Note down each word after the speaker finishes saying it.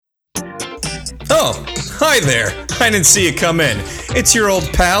Oh, hi there. I didn't see you come in. It's your old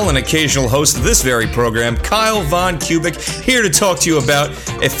pal and occasional host of this very program, Kyle Von Kubik, here to talk to you about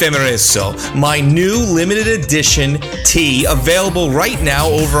Ephemereso, my new limited edition tee available right now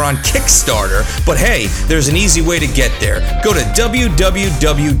over on Kickstarter. But hey, there's an easy way to get there. Go to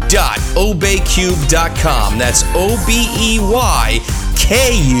www.obeykube.com. That's OBEYKUBE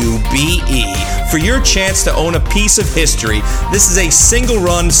for your chance to own a piece of history. This is a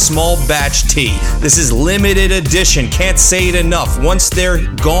single-run, small batch tee. This is limited edition. Can't say it enough. Once they're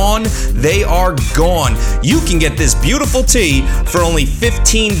gone, they are gone. You can get this beautiful tee for only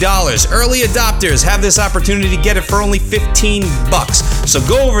 $15. Early adopters have this opportunity to get it for only $15. So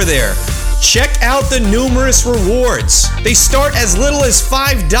go over there. Check out the numerous rewards. They start as little as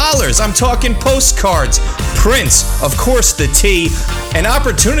 $5. I'm talking postcards, prints, of course the tee, an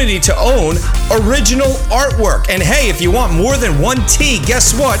opportunity to own original artwork. And hey, if you want more than one tee,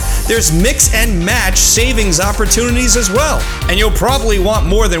 guess what? There's mix and match savings opportunities as well. And you'll probably want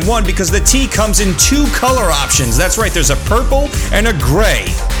more than one because the tee comes in two color options. That's right, there's a purple and a gray.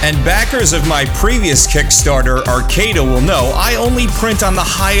 And backers of my previous Kickstarter, Arcada, will know I only print on the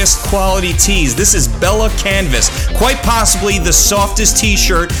highest quality tees. This is Bella Canvas, quite possibly the softest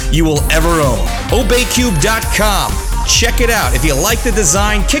t-shirt you will ever own. OBEYKUBE.com. Check it out. If you like the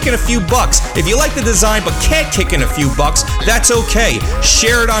design, kick in a few bucks. If you like the design but can't kick in a few bucks, that's okay.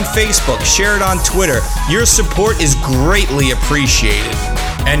 Share it on Facebook, share it on Twitter. Your support is greatly appreciated.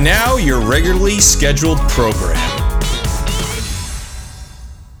 And now, your regularly scheduled program.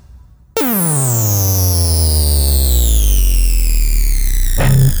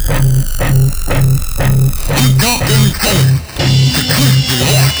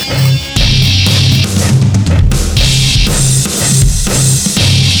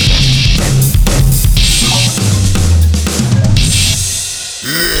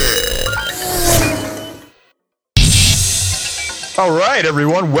 All right,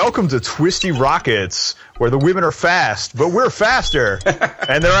 everyone, welcome to Twisty Rockets, where the women are fast, but we're faster,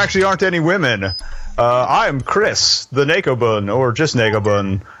 and there actually aren't any women. I am Chris, the Nakobun, or just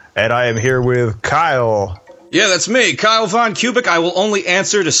Nakobun, and I am here with Kyle. Yeah, that's me, Kyle Von Kubik. I will only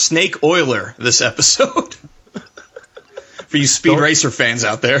answer to Snake Oiler this episode. For you Speed Racer fans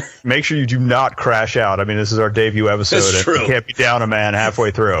out there. Make sure you do not crash out. I mean, this is our debut episode. That's true. You can't be down a man halfway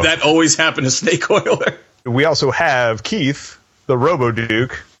through. That always happened to Snake Oiler. We also have Keith, the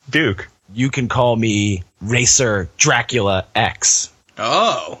Robo-Duke. Duke. You can call me Racer Dracula X.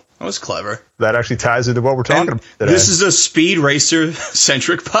 Oh, that was clever. That actually ties into what we're talking about today. This is a Speed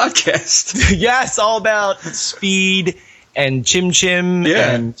Racer-centric podcast. Yes, all about speed and Chim Chim.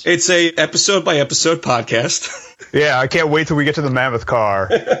 Yeah, and it's a episode-by-episode podcast. Yeah, I can't wait till we get to the Mammoth car.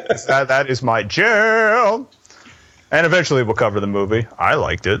 That is my jam. And eventually we'll cover the movie. I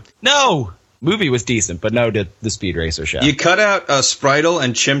liked it. No! Movie was decent, but no to the Speed Racer show. You cut out Spritle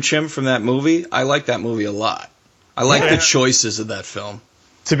and Chim Chim from that movie. I like that movie a lot. I like the choices of that film.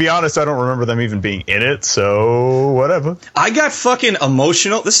 To be honest, I don't remember them even being in it, so whatever. I got fucking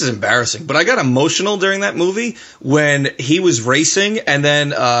emotional. This is embarrassing, but I got emotional during that movie when he was racing and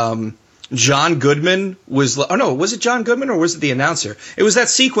then John Goodman was... Oh, no, was it John Goodman or was it the announcer? It was that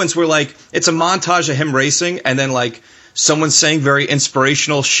sequence where, like, it's a montage of him racing and then, like, someone saying very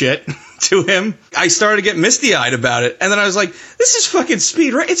inspirational shit to him. I started to get misty-eyed about it. And then I was like, this is fucking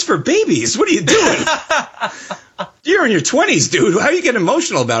Speed Racer. It's for babies. What are you doing? You're in your 20s, dude. How are you getting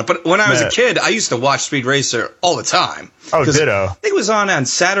emotional about it? But when I was a kid, I used to watch Speed Racer all the time. Oh, ditto. I think it was on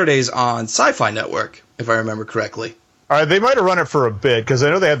Saturdays on Sci-Fi Network, if I remember correctly. All right, they might have run it for a bit, because I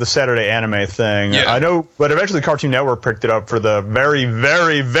know they had the Saturday anime thing. Yeah. I know, but eventually Cartoon Network picked it up for the very,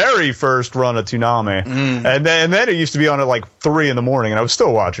 very, very first run of Toonami. And then it used to be on at like 3 in the morning, and I was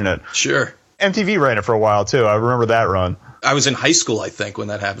still watching it. Sure. MTV ran it for a while, too. I remember that run. I was in high school, I think, when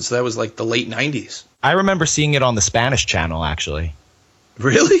that happened, so that was like the late 90s. I remember seeing it on the Spanish channel, actually.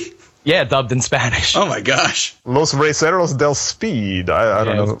 Really? Yeah, dubbed in Spanish. Oh, my gosh. Los Raceros del Speed. I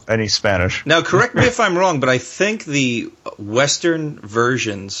don't know any Spanish. Now, correct me if I'm wrong, but I think the Western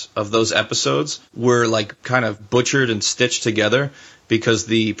versions of those episodes were like kind of butchered and stitched together because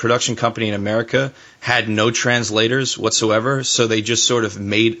the production company in America had no translators whatsoever. So they just sort of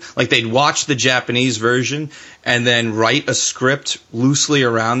made, like they'd watch the Japanese version and then write a script loosely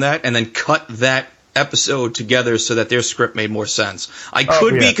around that and then cut that episode together so that their script made more sense. I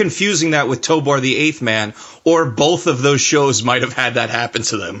could be confusing that with Tobar the Eighth Man, or both of those shows might have had that happen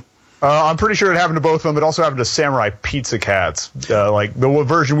to them. I'm pretty sure it happened to both of them. It also happened to Samurai Pizza Cats. Like the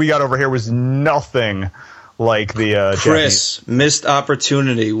version we got over here was nothing like the Chris, missed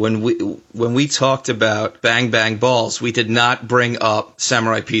opportunity when we talked about Bang Bang Balls. We did not bring up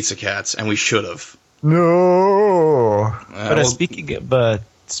Samurai Pizza Cats, and we should have. No. But speaking of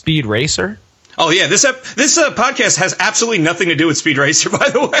Speed Racer. Oh yeah, this podcast has absolutely nothing to do with Speed Racer, by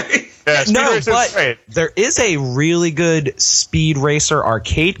the way. Yeah, Speed No, Racer's but great. there is a really good Speed Racer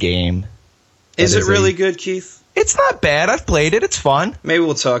arcade game. Is it really good, Keith? It's not bad. I've played it. It's fun. Maybe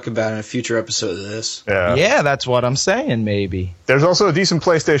we'll talk about it in a future episode of this. Yeah, that's what I'm saying, maybe. There's also a decent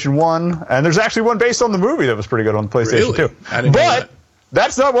PlayStation 1, and there's actually one based on the movie that was pretty good on the PlayStation Really? 2. I didn't know that.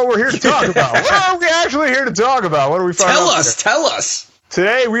 That's not what we're here to talk about. What are we actually here to talk about? What do we find out Tell us.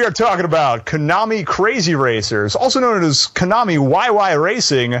 Today we are talking about Konami Crazy Racers, also known as Konami YY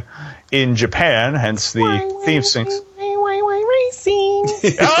Racing in Japan, hence the theme sings.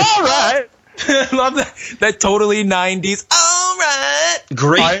 Racing. All right. I love that totally 90s. All right.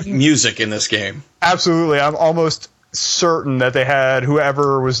 Great music in this game. Absolutely. I'm almost certain that they had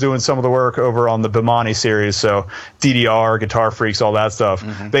whoever was doing some of the work over on the Bimani series, so DDR, Guitar Freaks, all that stuff.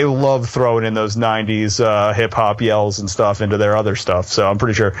 Mm-hmm. They love throwing in those 90s hip-hop yells and stuff into their other stuff, so I'm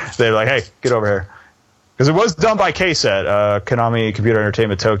pretty sure they're like, hey, get over here. Because it was done by KSET, Konami Computer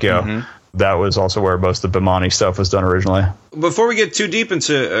Entertainment Tokyo. Mm-hmm. That was also where most of the Bimani stuff was done originally. Before we get too deep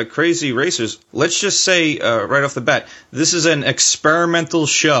into Crazy Racers, let's just say right off the bat, this is an experimental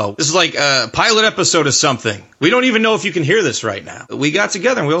show. This is like a pilot episode of something. We don't even know if you can hear this right now. We got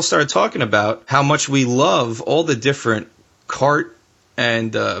together and we all started talking about how much we love all the different kart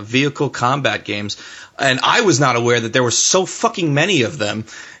and vehicle combat games. And I was not aware that there were so fucking many of them.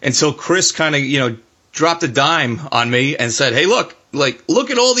 And so Chris kind of, dropped a dime on me and said, hey, look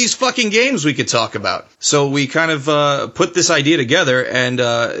at all these fucking games we could talk about. So we kind of put this idea together, and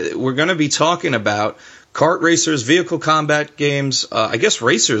we're going to be talking about kart racers, vehicle combat games, I guess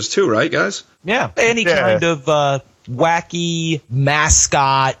racers too, right, guys? Yeah, any kind of wacky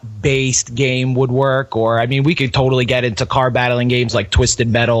mascot-based game would work. Or, I mean, we could totally get into car battling games like Twisted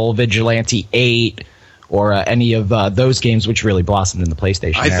Metal, Vigilante 8, or any of those games which really blossomed in the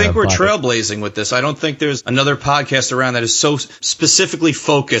PlayStation I think we're trailblazing with this. I don't think there's another podcast around that is so specifically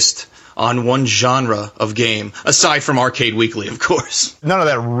focused on one genre of game, aside from Arcade Weekly, of course. None of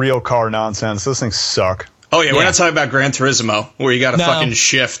that real car nonsense. Those things suck. Oh, yeah, we're not talking about Gran Turismo, where you got to fucking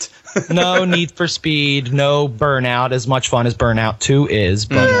shift. No Need for Speed, no Burnout, as much fun as Burnout 2 is.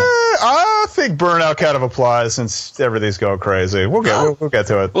 But I think Burnout kind of applies since everything's going crazy. We'll get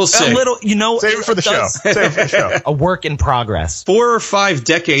to it. We'll see. A little, Save it for the show. Save it for the show. A work in progress. 4 or 5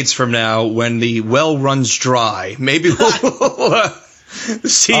 decades from now, when the well runs dry, maybe we'll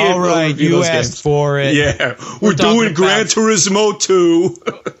see it. All right, you asked for it. Yeah, we're doing Gran Turismo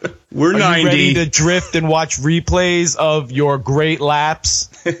 2. We're 90. Are you ready to drift and watch replays of your great laps?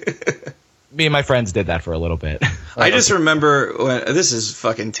 Me and my friends did that for a little bit. I just remember when this is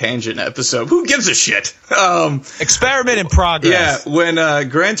fucking tangent episode. Who gives a shit? Experiment in progress. Yeah, when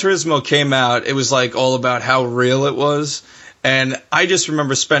Gran Turismo came out, it was like all about how real it was, and I just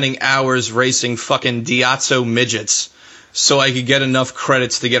remember spending hours racing fucking Diazzo midgets so I could get enough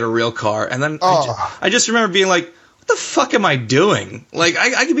credits to get a real car, and then I just remember being like, what the fuck am I doing? Like,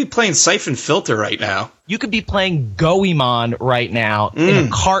 I could be playing Siphon Filter right now. You could be playing Goemon right now in a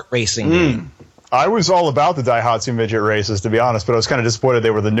kart racing game. I was all about the Daihatsu midget races, to be honest, but I was kind of disappointed they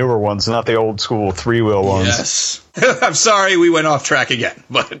were the newer ones, not the old school 3-wheel ones. Yes. I'm sorry we went off track again.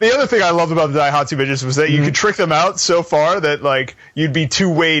 But the other thing I loved about the Daihatsu midgets was that you could trick them out so far that, like, you'd be too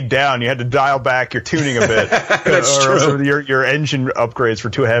weighed down. You had to dial back your tuning a bit. That's true. Your engine upgrades were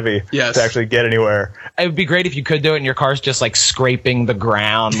too heavy to actually get anywhere. It would be great if you could do it and your car's just, like, scraping the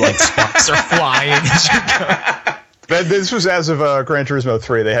ground, like sparks are flying as you go. But this was as of Gran Turismo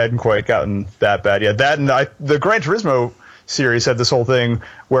 3. They hadn't quite gotten that bad yet. That and the Gran Turismo series had this whole thing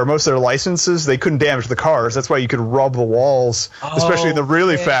where most of their licenses, they couldn't damage the cars. That's why you could rub the walls, especially the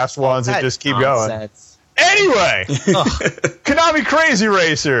really fast ones, and just keep going. Anyway, Konami Crazy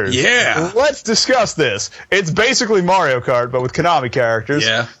Racers. Yeah. Let's discuss this. It's basically Mario Kart, but with Konami characters.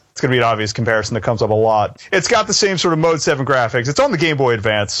 Yeah. It's going to be an obvious comparison that comes up a lot. It's got the same sort of Mode 7 graphics. It's on the Game Boy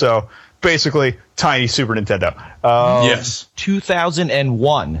Advance, so basically tiny Super Nintendo. Yes.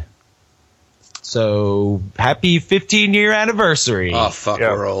 2001. So happy 15-year anniversary. Oh, fuck,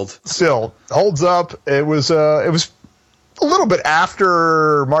 we're old. Still, holds up. It was a little bit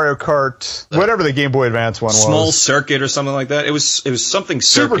after Mario Kart, whatever the Game Boy Advance one was. Small Circuit or something like that. It was something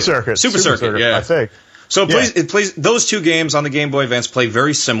Circuit. Super Circuit, yeah. I think. So it plays those two games on the Game Boy Advance play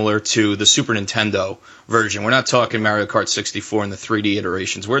very similar to the Super Nintendo version. We're not talking Mario Kart 64 and the 3D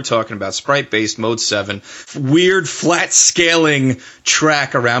iterations. We're talking about sprite-based Mode 7, weird flat scaling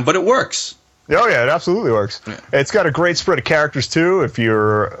track around, but it works. Oh, yeah, it absolutely works. Yeah. It's got a great spread of characters, too, if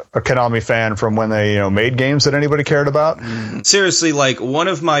you're a Konami fan from when they made games that anybody cared about. Seriously, like, one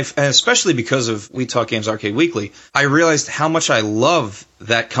of my, especially because of We Talk Games Arcade Weekly, I realized how much I love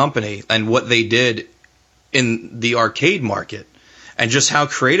that company and what they did in the arcade market and just how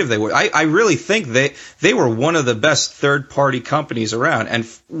creative they were. I really think they were one of the best third-party companies around, and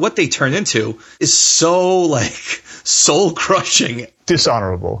what they turned into is so, like, soul-crushing.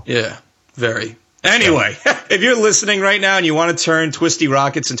 Dishonorable. Yeah. Very. Anyway, if you're listening right now and you want to turn Twisty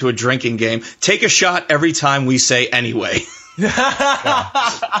Rockets into a drinking game, take a shot every time we say anyway.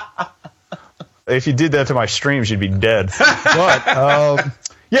 If you did that to my streams, you'd be dead. But,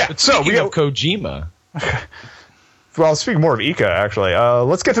 yeah, so we have Kojima. Well, speaking more of Ica, actually,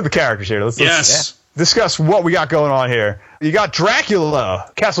 let's get to the characters here. Let's discuss what we got going on here. You got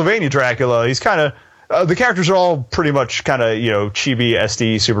Dracula, Castlevania Dracula. He's kind of... the characters are all pretty much kind of, chibi,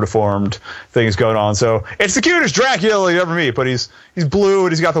 SD, super deformed things going on. So it's the cutest Dracula you ever meet, but he's blue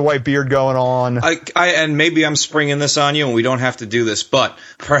and he's got the white beard going on. And maybe I'm springing this on you and we don't have to do this, but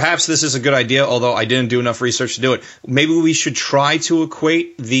perhaps this is a good idea, although I didn't do enough research to do it. Maybe we should try to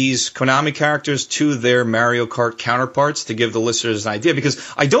equate these Konami characters to their Mario Kart counterparts to give the listeners an idea,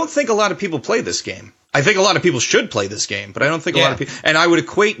 because I don't think a lot of people play this game. I think a lot of people should play this game, but I don't think a lot of people... And I would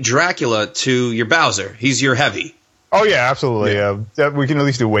equate Dracula to your Bowser. He's your heavy. Oh, yeah, absolutely. Yeah. We can at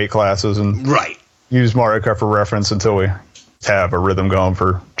least do weight classes and use Mario Kart for reference until we have a rhythm going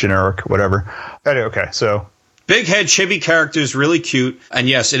for generic whatever. Anyway, okay, so... Big head, chibi characters, really cute. And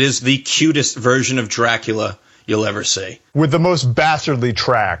yes, it is the cutest version of Dracula you'll ever see. With the most bastardly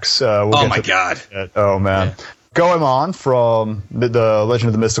tracks. Oh, my God. Oh, man. Yeah. Goemon from the Legend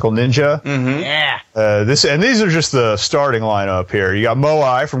of the Mystical Ninja. Mm-hmm. Yeah. These are just the starting lineup here. You got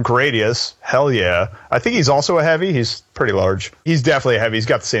Moai from Gradius. Hell yeah. I think he's also a heavy. He's pretty large. He's definitely a heavy. He's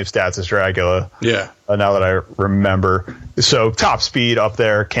got the same stats as Dracula. Yeah. Now that I remember. So top speed up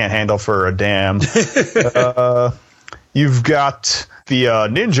there. Can't handle for a damn. You've got the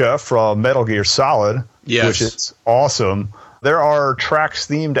ninja from Metal Gear Solid. Yes. Which is awesome. There are tracks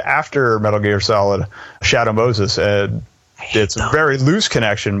themed after Metal Gear Solid, Shadow Moses, and it's a very loose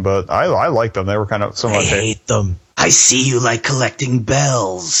connection, but I like them. They were kind of some of my favorite. I hate them. I see you like collecting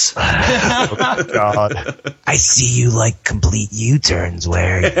bells. Oh, God. I see you like complete U-turns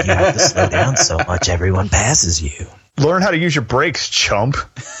where you have to slow down so much everyone passes you. Learn how to use your brakes, chump.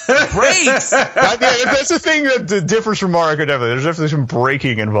 Brakes! That's the thing that differs from Mario Kart. There's definitely some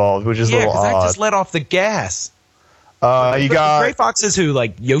braking involved, which is a little odd. I just let off the gas. You got Gray Fox is who,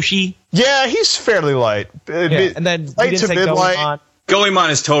 like Yoshi? Yeah, he's fairly light. And then light to mid-light.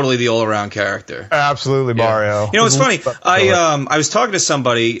 Goemon is totally the all-around character. Absolutely, Mario. You know, it's funny. I was talking to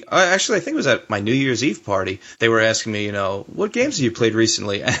somebody. Actually, I think it was at my New Year's Eve party. They were asking me, what games have you played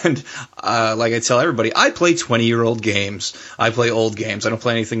recently? And like I tell everybody, I play 20-year-old games. I play old games. I don't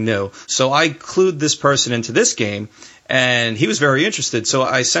play anything new. So I clued this person into this game. And he was very interested, so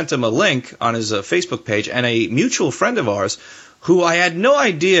I sent him a link on his Facebook page, and a mutual friend of ours, who I had no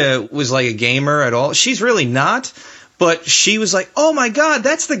idea was like a gamer at all. She's really not, but she was like, oh my God,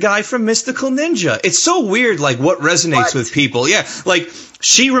 that's the guy from Mystical Ninja. It's so weird, like, what resonates with people. Yeah, like,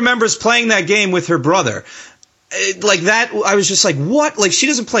 she remembers playing that game with her brother. Like that, I was just like, what? Like, she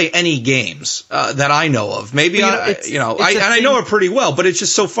doesn't play any games that I know of. Maybe I know her pretty well, but it's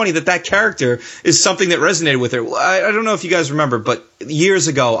just so funny that character is something that resonated with her. I don't know if you guys remember, but years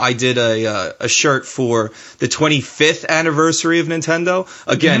ago I did a shirt for the 25th anniversary of Nintendo.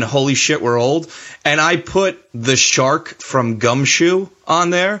 Again, holy shit, we're old. And I put the shark from Gumshoe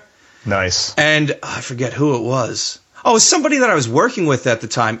on there. Nice. And I forget who it was. Oh, it was somebody that I was working with at the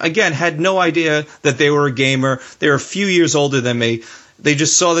time. Again, had no idea that they were a gamer. They were a few years older than me. They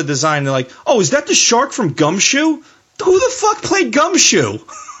just saw the design. And they're like, oh, is that the shark from Gumshoe? Who the fuck played Gumshoe?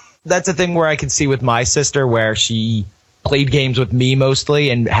 That's a thing where I can see with my sister where she played games with me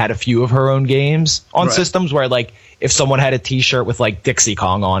mostly and had a few of her own games on systems where, like, if someone had a T-shirt with, like, Dixie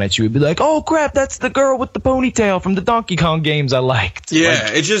Kong on it, she would be like, oh, crap, that's the girl with the ponytail from the Donkey Kong games I liked. Yeah,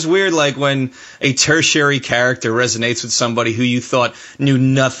 it's just weird, like, when a tertiary character resonates with somebody who you thought knew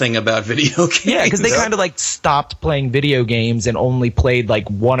nothing about video games. Yeah, because they kind of, like, stopped playing video games and only played, like,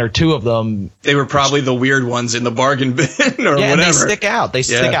 one or two of them. They were probably the weird ones in the bargain bin or whatever. And they stick out.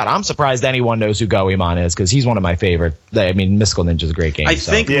 Stick out. I'm surprised anyone knows who Goemon is because he's one of my favorite. I mean, Mystical Ninja is a great game. I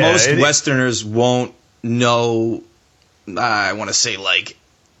think most Westerners won't know... I want to say, like,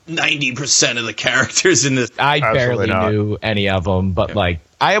 90% of the characters in this. I Absolutely barely knew any of them, but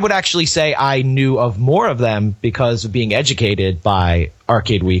I would actually say I knew of more of them because of being educated by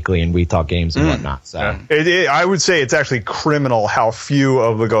Arcade Weekly and We Talk Games and whatnot. So I would say it's actually criminal how few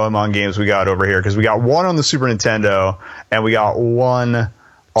of the Goemon games we got over here, because we got one on the Super Nintendo and we got one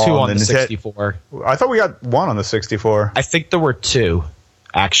on two on the 64. I thought we got one on the 64. I think there were two,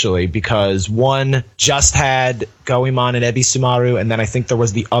 actually, because one just had Goemon and Ebisumaru, and then I think there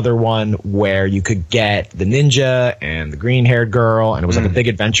was the other one where you could get the ninja and the green-haired girl, and it was like a big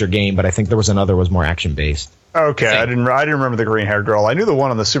adventure game, but I think there was another was more action-based. Okay, I didn't remember the green-haired girl. I knew the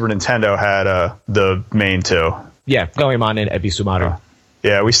one on the Super Nintendo had the main two. Yeah, Goemon and Ebisumaru.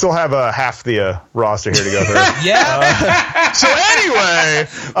 Yeah, we still have half the roster here to go through. Yeah. So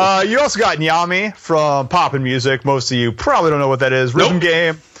anyway, you also got Nyami from Poppin' Music. Most of you probably don't know what that is. Rhythm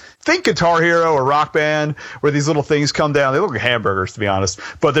game. Think Guitar Hero or Rock Band, where these little things come down. They look like hamburgers, to be honest.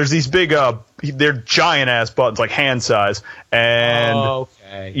 But there's these big, they're giant-ass buttons, like hand size. And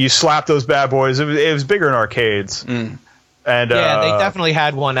you slap those bad boys. It was bigger in arcades. And yeah, they definitely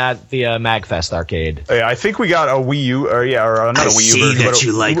had one at the MagFest arcade. Yeah, I think we got a Wii U, or not a Wii U see version. that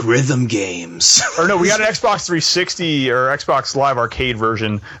you like rhythm games. Or no, we got an Xbox 360 or Xbox Live Arcade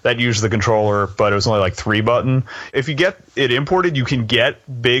version that used the controller, but it was only like 3-button. If you get it imported, you can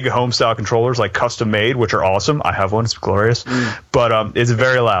get big home-style controllers, like custom-made, which are awesome. I have one; it's glorious, but it's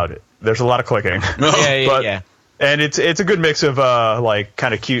very loud. There's a lot of clicking. Yeah. And it's a good mix of like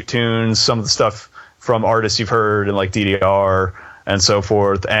kind of cute tunes, some of the stuff from artists you've heard and like DDR and so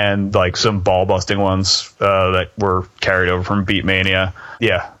forth, and like some ball busting ones that were carried over from Beatmania.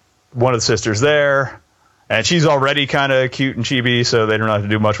 Yeah, one of the sisters there, and she's already kind of cute and chibi, so they don't have to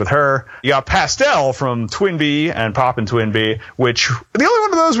do much with her. You got Pastel from Twinbee and Poppin' Twinbee, which the only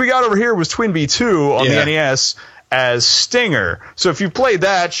one of those we got over here was Twinbee 2 on the NES as Stinger. So if you played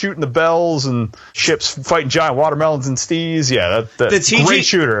that, shooting the bells and ships fighting giant watermelons and stees, that's great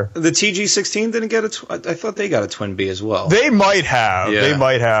shooter. The TG-16 didn't get I thought they got a Twinbee as well. They might have. Yeah. They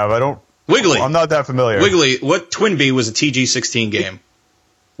might have. Wiggly. I'm not that familiar. Wiggly. What Twinbee was a TG-16 game?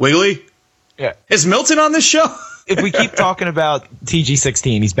 Wiggly? Yeah. Is Milton on this show? If we keep talking about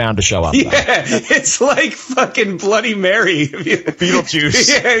TG-16, he's bound to show up. Yeah, it's like fucking Bloody Mary. Beetlejuice.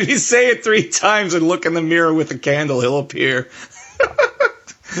 Yeah, if you say it 3 times and look in the mirror with a candle, he'll appear.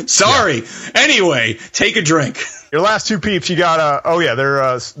 Sorry. Yeah. Anyway, take a drink. Your last two peeps, you got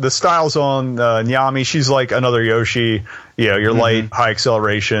they're the styles on Nyami. She's like another Yoshi. Yeah, your light, high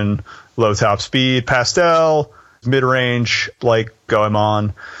acceleration, low top speed. Pastel, mid range, like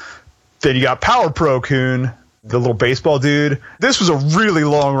Goemon. Then you got Power Pro Kun, the little baseball dude. This was a really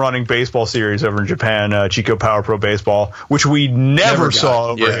long-running baseball series over in Japan, Chico Power Pro Baseball, which we never saw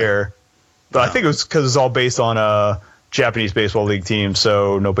over here. But I think it was because it's all based on a Japanese baseball league team,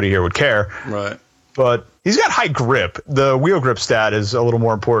 so nobody here would care. Right. But he's got high grip. The wheel grip stat is a little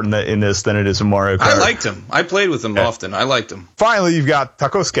more important in this than it is in Mario Kart. I liked him. I played with him often. I liked him. Finally, you've got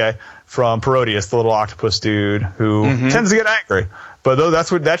Takosuke from Parodius, the little octopus dude who tends to get angry. But though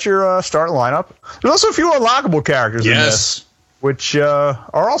that's your starting lineup. There's also a few unlockable characters in this, which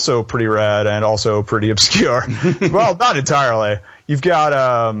are also pretty rad and also pretty obscure. Well, not entirely. You've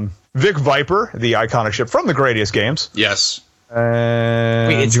got Vic Viper, the iconic ship from the Gradius games. Yes.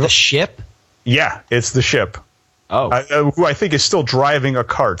 Wait, it's the ship? Yeah, it's the ship. Oh. Who I think is still driving a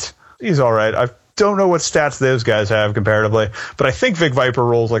cart. He's all right. I don't know what stats those guys have comparatively, but I think Vic Viper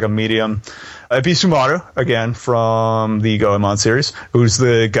rolls like a medium. Ebisumaru, again, from the Goemon series, who's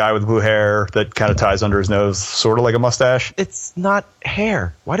the guy with the blue hair that kind of ties under his nose, sort of like a mustache. It's not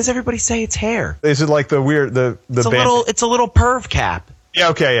hair. Why does everybody say it's hair? Is it like the weird, it's a little perv cap. Yeah,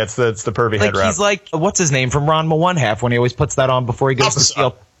 okay, it's the pervy head wrap. He's like, what's his name from Ranma One Half when he always puts that on before he goes to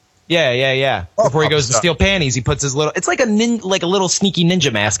steal. Yeah. Before he goes to steal panties, he puts his little. It's like a little sneaky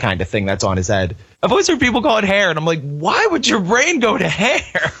ninja mask kind of thing that's on his head. I've always heard people call it hair, and I'm like, why would your brain go to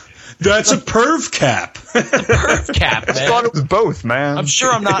hair? That's a perv cap. It's a perv cap, man. I thought it was both, man. I'm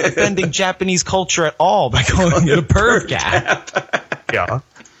sure I'm not offending Japanese culture at all by calling it a perv cap. Yeah.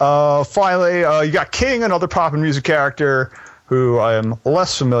 Finally, you got King, another Poppin' Music character who I am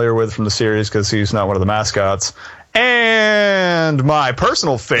less familiar with from the series because he's not one of the mascots. And my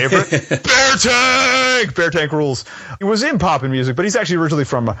personal favorite, Bear Tank! Bear Tank rules. He was in Poppin' Music, but he's actually originally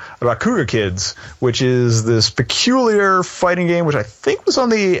from Rakuga Kids, which is this peculiar fighting game, which I think was on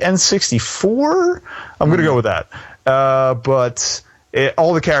the N64. I'm going to go with that. But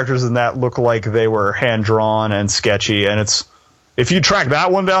all the characters in that look like they were hand-drawn and sketchy, and if you track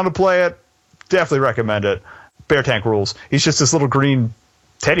that one down to play it, definitely recommend it. Bear Tank rules. He's just this little green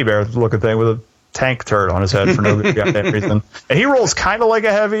teddy bear looking thing with a tank turret on his head for no good reason. And he rolls kind of like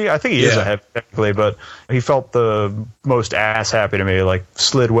a heavy. I think he is a heavy technically, but he felt the most ass happy to me. Like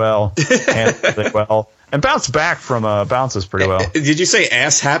slid well, handled well, and bounced back from bounces pretty well. Did you say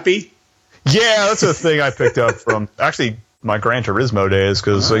ass happy? Yeah, that's a thing I picked up from actually my Gran Turismo days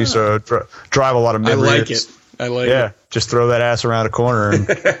because I used to drive a lot of mid-rears. I like it. Just throw that ass around a corner and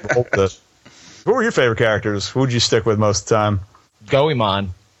roll it. Who were your favorite characters? Who would you stick with most of the time?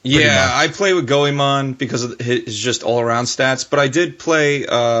 Goemon. Yeah, I play with Goemon because of his just all-around stats, but I did play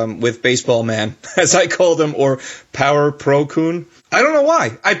with Baseball Man, as I called him, or Power Pro Kun. I don't know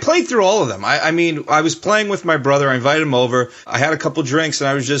why. I played through all of them. I mean, I was playing with my brother. I invited him over. I had a couple drinks, and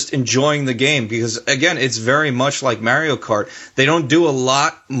I was just enjoying the game because, again, it's very much like Mario Kart. They don't do a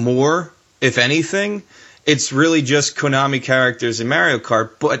lot more, if anything. It's really just Konami characters in Mario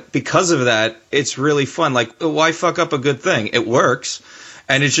Kart, but because of that, it's really fun. Like, why fuck up a good thing? It works,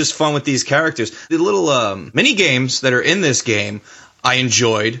 and it's just fun with these characters. The little mini games that are in this game, I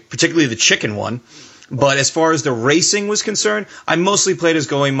enjoyed, particularly the chicken one. But as far as the racing was concerned, I mostly played as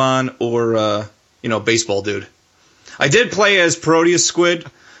Goemon or, Baseball Dude. I did play as Proteus Squid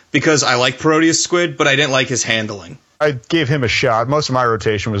because I like Proteus Squid, but I didn't like his handling. I gave him a shot. Most of my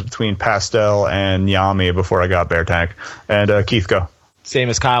rotation was between Pastel and Yami before I got Bear Tank. And Keith, go. Same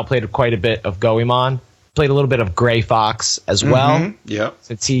as Kyle, played quite a bit of Goemon. Played a little bit of Gray Fox as well. Mm-hmm. Yeah.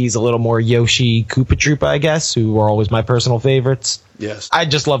 Since he's a little more Yoshi Koopa Troopa, I guess, who are always my personal favorites. Yes. I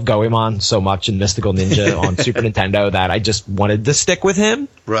just love Goemon so much in Mystical Ninja on Super Nintendo that I just wanted to stick with him.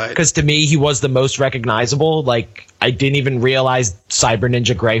 Right. Because to me, he was the most recognizable. Like, I didn't even realize Cyber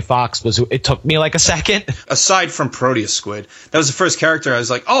Ninja Gray Fox was who. It took me like a second. Aside from Proteus Squid, that was the first character I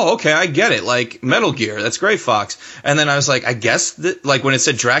was like, oh, okay, I get it. Like, Metal Gear, that's Gray Fox. And then I was like, I guess, like, when it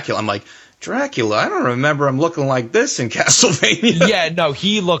said Dracula, I'm like, Dracula, I don't remember him looking like this in Castlevania. Yeah, no,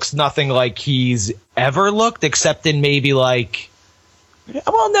 he looks nothing like he's ever looked, except in maybe like...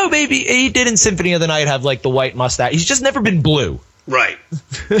 Well, no, maybe he did in Symphony of the Night have like the white mustache. He's just never been blue. Right.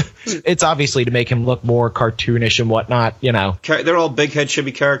 It's obviously to make him look more cartoonish and whatnot, you know. They're all big head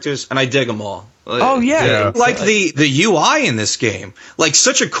chibi characters, and I dig them all. Oh, yeah. Like the UI in this game. Like,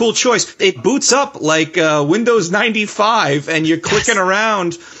 such a cool choice. It boots up like Windows 95, and you're clicking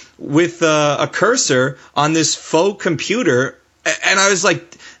around with a cursor on this faux computer, and I was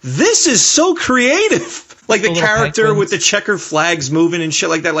like, this is so creative. Like the character penguins with the checker flags moving and shit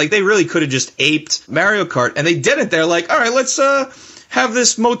like that. Like, they really could have just aped Mario Kart, and they didn't. They're like, all right, let's have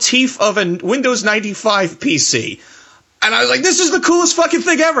this motif of a Windows 95 PC. And I was like, this is the coolest fucking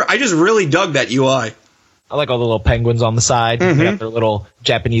thing ever. I just really dug that UI. I like all the little penguins on the side. Mm-hmm. They got their little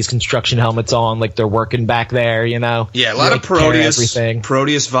Japanese construction helmets on, like they're working back there, you know? Yeah, a lot of Proteus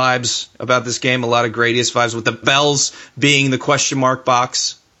vibes about this game. A lot of Gradius vibes, with the bells being the question mark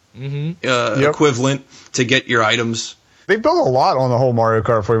box equivalent to get your items. They built a lot on the whole Mario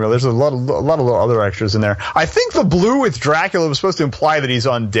Kart formula. There's a lot of little other extras in there. I think the blue with Dracula was supposed to imply that he's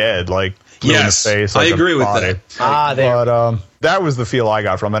undead, like blue in the face. Like I agree with that. But that was the feel I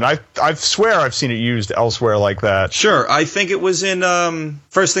got from it. I swear I've seen it used elsewhere like that. Sure, I think it was in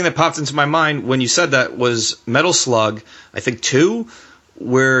first thing that popped into my mind when you said that was Metal Slug. I think 2.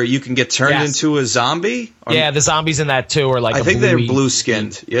 Where you can get turned into a zombie. Yeah, the zombies in that too are like. I think they're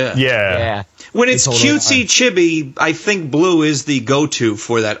blue-skinned. Yeah. When it's cutesy chibi, I think blue is the go-to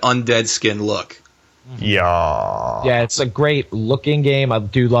for that undead skin look. Yeah. Yeah, it's a great looking game. I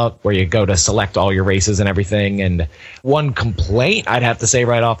do love where you go to select all your races and everything. And one complaint I'd have to say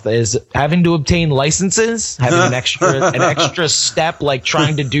right off is having to obtain licenses, having an extra step, like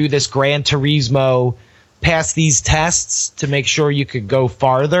trying to do this Gran Turismo. Pass these tests to make sure you could go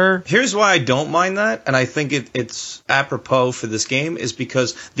farther. Here's why I don't mind that, and I think it's apropos for this game, is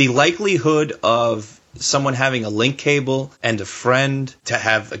because the likelihood of someone having a link cable and a friend to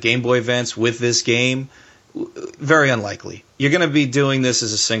have a Game Boy Advance with this game, very unlikely. You're going to be doing this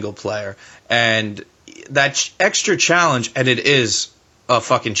as a single player, and that extra challenge, and it is a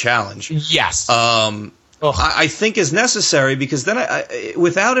fucking challenge. Yes. I think is necessary, because then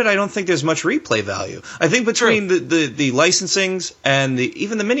without it, I don't think there's much replay value. I think between the licensings and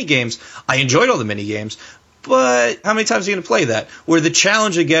even the mini games, I enjoyed all the mini games, but how many times are you going to play that? Where the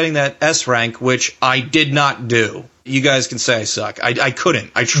challenge of getting that S rank, which I did not do. You guys can say I suck. I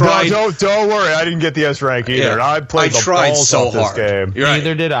couldn't. I tried. No, don't worry. I didn't get the S rank either. Yeah. I played the balls so off this hard. game.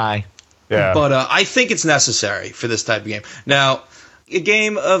 Neither did I. Yeah. But I think it's necessary for this type of game. Now, a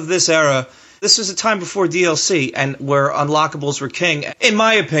game of this era, This was a time before DLC and where unlockables were king. In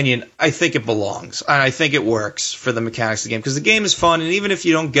my opinion, I think it belongs. And I think it works for the mechanics of the game because the game is fun. And even if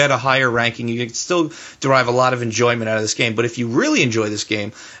you don't get a higher ranking, you can still derive a lot of enjoyment out of this game. But if you really enjoy this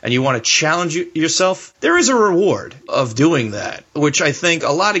game and you want to challenge yourself, there is a reward of doing that, which I think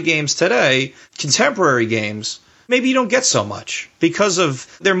a lot of games today, contemporary games, maybe you don't get so much because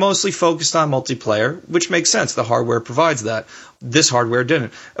of they're mostly focused on multiplayer, which makes sense. The hardware provides that. This hardware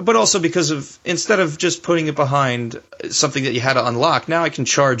didn't. But also because of instead of just putting it behind something that you had to unlock, now I can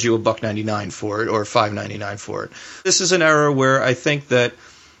charge you $1.99 for it or $5.99 for it. This is an era where I think that,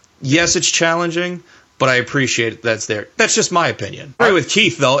 yes, it's challenging, but I appreciate that's there. That's just my opinion. I agree with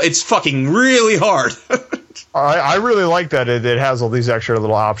Keith, though. It's fucking really hard. I really like that it has all these extra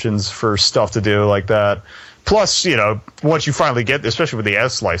little options for stuff to do like that. Plus, once you finally get, especially with the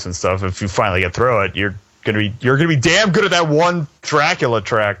S license stuff, if you finally get through it, you're gonna be damn good at that one Dracula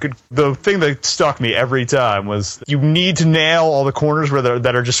track. The thing that stuck me every time was you need to nail all the corners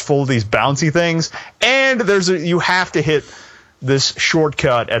that are just full of these bouncy things, and you have to hit this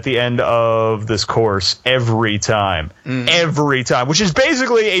shortcut at the end of this course every time, which is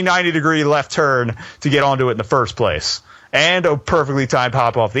basically a 90-degree left turn to get onto it in the first place. And a perfectly timed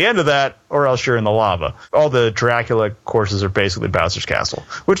hop off the end of that, or else you're in the lava. All the Dracula courses are basically Bowser's Castle,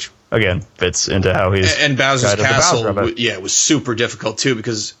 which, again, fits into how he's... And Bowser's Castle, it was super difficult, too,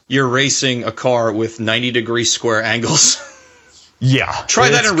 because you're racing a car with 90-degree square angles. Yeah. Try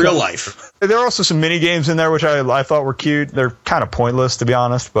that in real life. There are also some mini games in there, which I thought were cute. They're kind of pointless, to be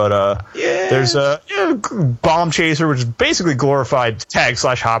honest, but there's a Bomb Chaser, which is basically glorified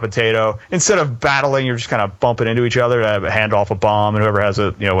tag/hot potato. Instead of battling, you're just kind of bumping into each other to hand off a bomb, and whoever has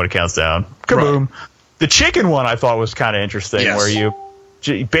it, when it counts down, kaboom. Right. The chicken one I thought was kind of interesting, where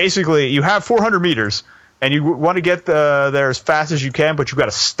you have 400 meters, and you want to get there as fast as you can, but you've got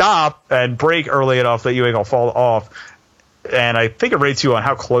to stop and brake early enough that you ain't going to fall off. And I think it rates you on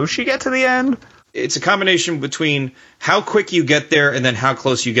how close you get to the end. It's a combination between how quick you get there and then how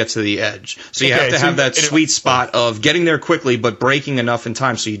close you get to the edge. So you have to have that sweet spot of getting there quickly but braking enough in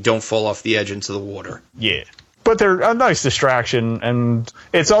time so you don't fall off the edge into the water. Yeah. But they're a nice distraction, and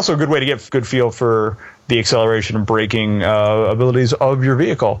it's also a good way to get a good feel for the acceleration and braking abilities of your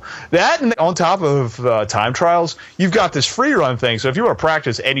vehicle. That, and on top of time trials, you've got this free run thing. So if you want to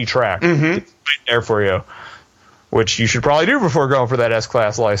practice any track, it's right there for you. Which you should probably do before going for that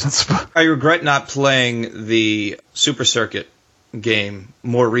S-Class license. I regret not playing the Super Circuit game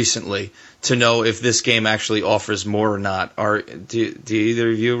more recently to know if this game actually offers more or not. Do either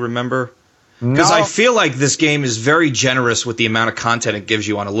of you remember? Because I feel like this game is very generous with the amount of content it gives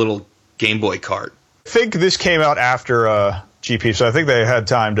you on a little Game Boy cart. I think this came out after GP, so I think they had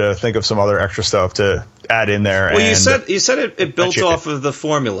time to think of some other extra stuff to add in there. Well, you said it built off of the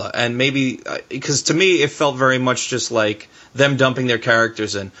formula, and maybe because to me it felt very much just like them dumping their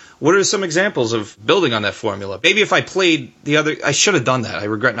characters in. What are some examples of building on that formula? Maybe if I played the other, I should have done that. I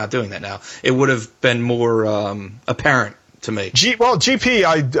regret not doing that now. It would have been more apparent to me.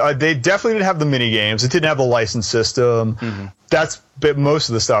 GP, they definitely didn't have the mini games. It didn't have the license system. That's most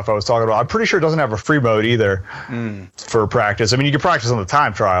of the stuff I was talking about. I'm pretty sure it doesn't have a free mode either for practice. I mean, you can practice on the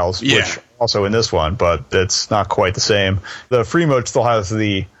time trials, which also in this one, but it's not quite the same. The free mode still has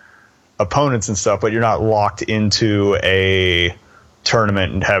the opponents and stuff, but you're not locked into a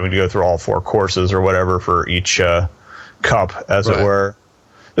tournament and having to go through all 4 courses or whatever for each cup, as it were.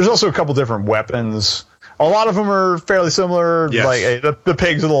 There's also a couple different weapons. A lot of them are fairly similar. Yes. Like the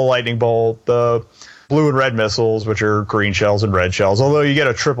pig's a little lightning bolt, the blue and red missiles, which are green shells and red shells. Although you get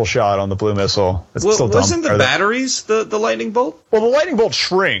a triple shot on the blue missile. It's still dumb. Wasn't the batteries the lightning bolt? Well, the lightning bolt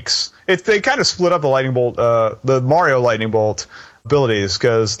shrinks. They kind of split up the lightning bolt, the Mario lightning bolt abilities,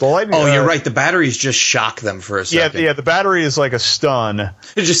 because the lightning. Oh, you're right. The batteries just shock them for a second. Yeah. The battery is like a stun.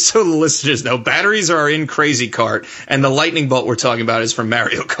 Just so the listeners know, batteries are in Crazy Kart, and the lightning bolt we're talking about is from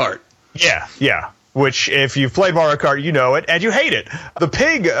Mario Kart. Yeah. Which, if you've played Mario Kart, you know it, and you hate it. The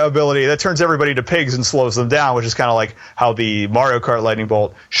pig ability, that turns everybody into pigs and slows them down, which is kind of like how the Mario Kart Lightning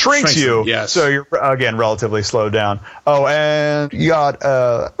Bolt shrinks you, so you're, again, relatively slowed down. Oh, and you got,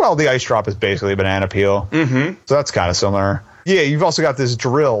 the Ice Drop is basically a banana peel. So that's kind of similar. Yeah, you've also got this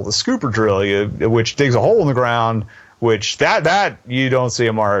drill, the scooper drill, which digs a hole in the ground, which that you don't see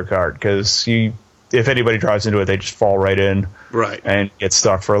in Mario Kart, because if anybody drives into it, they just fall right in and get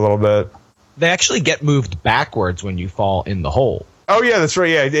stuck for a little bit. They actually get moved backwards when you fall in the hole. Oh, yeah, that's right.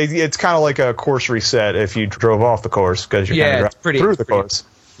 Yeah, it's kind of like a course reset if you drove off the course because you're kind of through the course.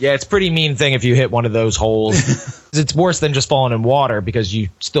 Yeah, it's a pretty mean thing if you hit one of those holes. It's worse than just falling in water because you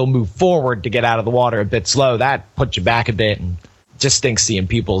still move forward to get out of the water a bit slow. That puts you back a bit and just stinks seeing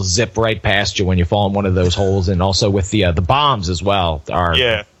people zip right past you when you fall in one of those holes, and also with the bombs as well.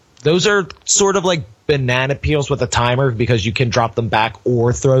 Those are sort of like banana peels with a timer because you can drop them back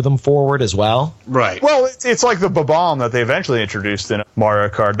or throw them forward as well. Right. Well, it's like the bomb that they eventually introduced in Mario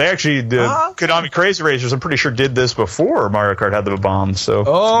Kart. They actually, Konami Crazy Racers, I'm pretty sure, did this before Mario Kart had the bomb.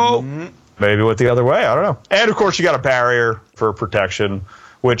 So maybe went the other way. I don't know. And of course, you got a barrier for protection,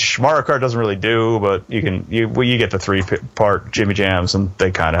 which Mario Kart doesn't really do, but you get the 3-part Jimmy Jams, and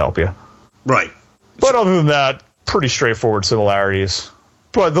they kind of help you. Right. But other than that, pretty straightforward similarities.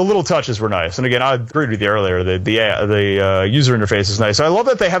 But the little touches were nice. And again, I agreed with you earlier. The user interface is nice. I love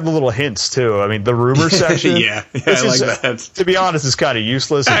that they have the little hints, too. I mean, the rumor section. I like that. To be honest, it's kind of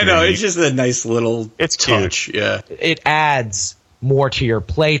useless. I know. It's just a nice little touch. Cute. Yeah. It adds more to your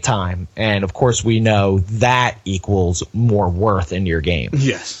playtime. And, of course, we know that equals more worth in your game.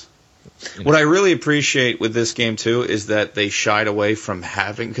 Yes. What I really appreciate with this game, too, is that they shied away from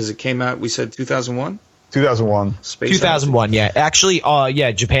having, because it came out, we said 2001? 2001. 2001, yeah. Actually,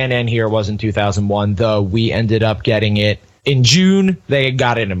 Japan and here was in 2001, though we ended up getting it in June. They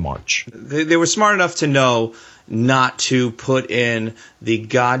got it in March. They were smart enough to know not to put in the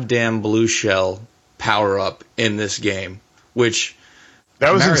goddamn blue shell power-up in this game, which...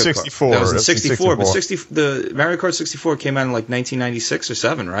 That was in 64. That was in 64, but the Mario Kart 64 came out in like 1996 or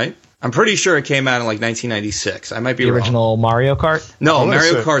 7, right? I'm pretty sure it came out in like 1996. I might be wrong. The original Mario Kart? No,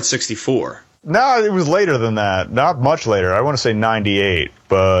 Mario Kart 64. No, it was later than that. Not much later. I want to say 98,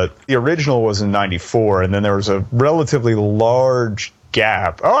 but the original was in 94, and then there was a relatively large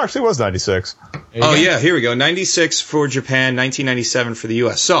gap. Oh, actually, it was 96. Oh, yeah, here we go. 96 for Japan, 1997 for the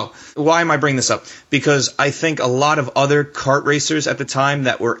U.S. So, why am I bringing this up? Because I think a lot of other kart racers at the time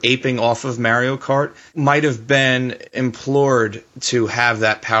that were aping off of Mario Kart might have been implored to have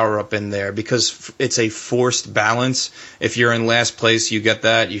that power-up in there because it's a forced balance. If you're in last place, you get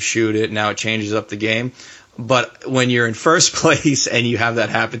that, you shoot it, now it changes up the game. But when you're in first place and you have that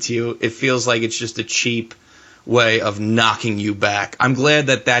happen to you, it feels like it's just a cheap way of knocking you back. I'm glad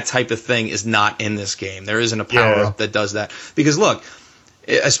that type of thing is not in this game. There isn't a power-up that does that. Because, look,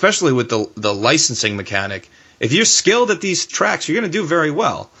 especially with the licensing mechanic, if you're skilled at these tracks, you're going to do very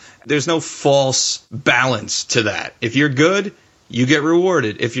well. There's no false balance to that. If you're good, you get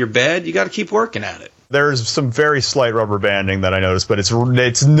rewarded. If you're bad, you got to keep working at it. There's some very slight rubber banding that I noticed, but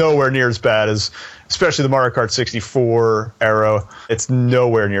it's nowhere near as bad as, especially the Mario Kart 64 era. It's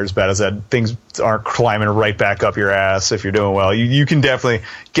nowhere near as bad as that. Things aren't climbing right back up your ass if you're doing well. You can definitely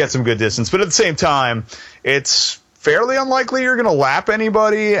get some good distance, but at the same time, it's fairly unlikely you're going to lap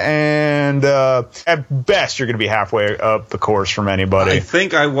anybody, and at best, you're going to be halfway up the course from anybody. I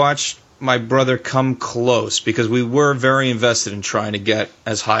think I watched my brother come close because we were very invested in trying to get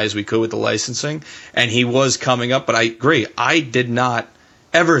as high as we could with the licensing, and he was coming up, but I agree. I did not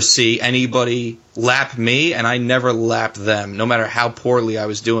ever see anybody lap me, and I never lapped them, no matter how poorly I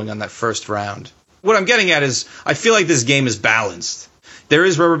was doing on that first round. What I'm getting at is I feel like this game is balanced. There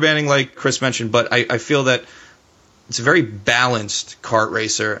is rubber banding, like Chris mentioned, but I feel that it's a very balanced kart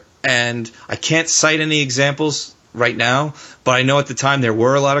racer, and I can't cite any examples right now, but I know at the time there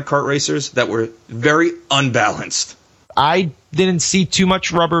were a lot of kart racers that were very unbalanced. I didn't see too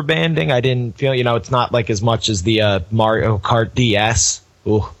much rubber banding. I didn't feel, it's not like as much as the Mario Kart DS.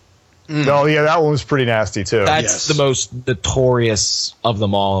 Ooh. No, yeah, that one was pretty nasty too. That's the most notorious of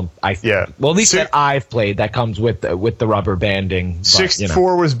them all. Well, at least that I've played, that comes with the rubber banding. But,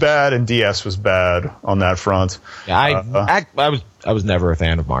 64 was bad and DS was bad on that front. Yeah, I was never a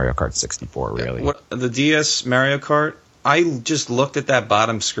fan of Mario Kart 64, really. The DS Mario Kart, I just looked at that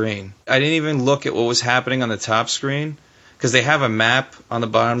bottom screen. I didn't even look at what was happening on the top screen because they have a map on the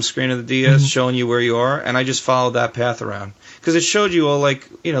bottom screen of the DS showing you where you are, and I just followed that path around. Because it showed you all,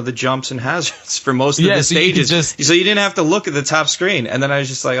 the jumps and hazards for most of the stages. So you didn't have to look at the top screen. And then I was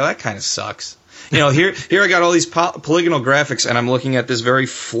just like, oh, that kind of sucks. Here I got all these polygonal graphics, and I'm looking at this very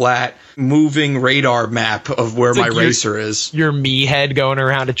flat, moving radar map of where my racer is. Your me head going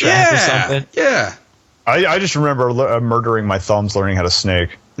around a track or something. Yeah. I just remember murdering my thumbs learning how to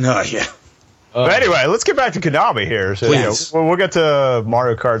snake. Oh, yeah. But anyway, let's get back to Konami here. So, we'll get to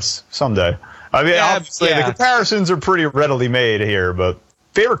Mario Karts someday. I mean, obviously, the comparisons are pretty readily made here, but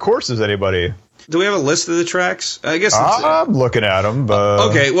favorite courses, anybody? Do we have a list of the tracks? I guess I'm looking at them.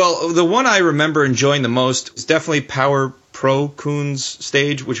 But okay, well, the one I remember enjoying the most is definitely Power Pro Coons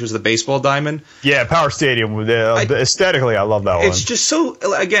stage, which was the baseball diamond. Yeah, Power Stadium. Aesthetically, I love that one. It's just so,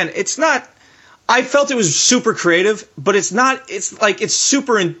 again, it's not, I felt it was super creative, but it's not, it's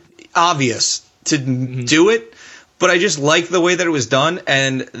super obvious to do it. But I just like the way that it was done,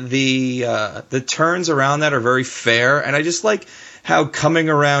 and the turns around that are very fair. And I just like how coming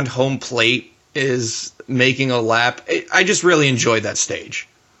around home plate is making a lap. I just really enjoyed that stage.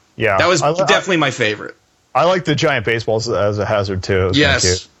 Yeah. That was definitely my favorite. I like the giant baseballs as a hazard, too. It was kinda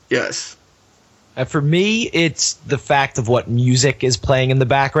cute. Yes. For me, it's the fact of what music is playing in the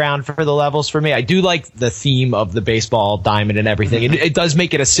background for the levels for me. I do like the theme of the baseball diamond and everything. Mm-hmm. It does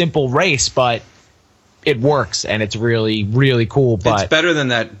make it a simple race, but it works, and it's really, really cool. But it's better than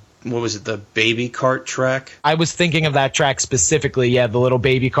that, what was it, the baby cart track? I was thinking of that track specifically, the little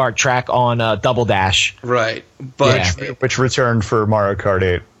baby cart track on Double Dash. Right. But Which returned for Mario Kart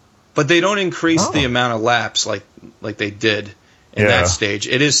 8. But they don't increase the amount of laps like they did in that stage.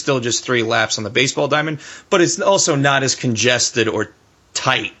 It is still just 3 laps on the baseball diamond, but it's also not as congested or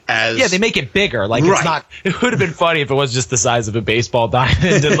tight as... Yeah, they make it bigger. Like, it's not... It would have been funny if it was just the size of a baseball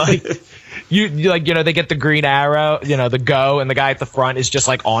diamond. And, like, they get the green arrow, the go, and the guy at the front is just,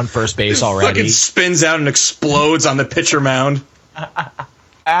 like, on first base already. Fucking spins out and explodes on the pitcher mound.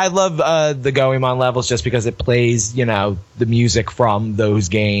 I love the Goemon levels just because it plays, the music from those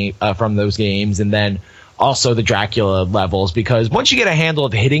games, and then also the Dracula levels, because once you get a handle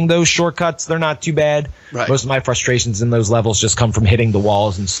of hitting those shortcuts, they're not too bad. Right. Most of my frustrations in those levels just come from hitting the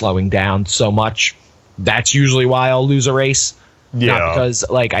walls and slowing down so much. That's usually why I'll lose a race. Yeah. Not because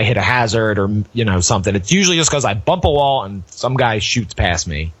like I hit a hazard or something. It's usually just because I bump a wall and some guy shoots past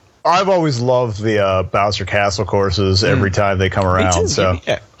me. I've always loved the Bowser Castle courses every time they come around. Me too. So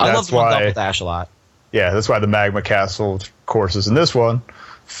yeah. I love the one Double Dash a lot. Yeah, that's why the Magma Castle courses in this one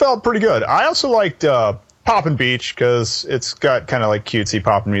felt pretty good. I also liked Poppin' Beach because it's got kind of like cutesy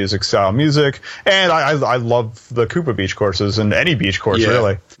Poppin' music style music, and I love the Koopa Beach courses and any beach course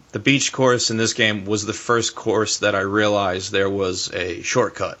really. The beach course in this game was the first course that I realized there was a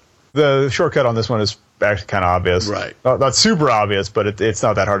shortcut. The shortcut on this one is actually kind of obvious. Right. Not super obvious, but it's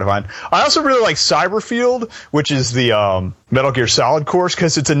not that hard to find. I also really like Cyberfield, which is the Metal Gear Solid course,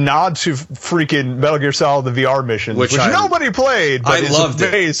 because it's a nod to freaking Metal Gear Solid, the VR missions, which nobody played, but it's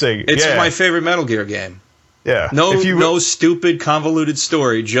amazing. It's my favorite Metal Gear game. Yeah. No stupid, convoluted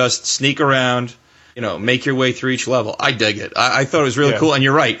story. Just sneak around, make your way through each level. I dig it. I thought it was really cool. And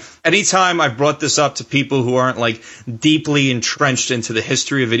you're right. Anytime I've brought this up to people who aren't like deeply entrenched into the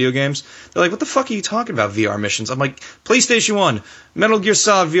history of video games, they're like, what the fuck are you talking about, VR missions? I'm like, PlayStation 1, Metal Gear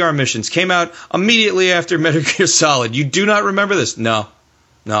Solid VR missions came out immediately after Metal Gear Solid. You do not remember this? No.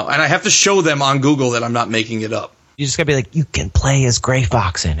 And I have to show them on Google that I'm not making it up. You just gotta be like, you can play as Gray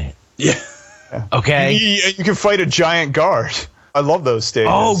Fox in it. Yeah. Okay. You can fight a giant guard. I love those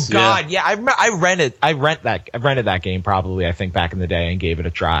stages. Oh God, yeah. I rented that game probably, I think, back in the day and gave it a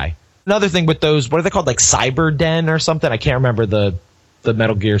try. Another thing with those, what are they called, like Cyber Den or something? I can't remember the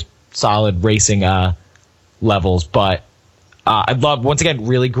Metal Gear Solid racing levels, but I love, once again,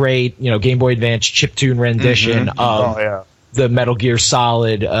 really great, Game Boy Advance chiptune rendition of the Metal Gear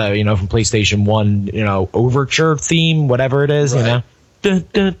Solid, from PlayStation 1, overture theme, whatever it is, Dun,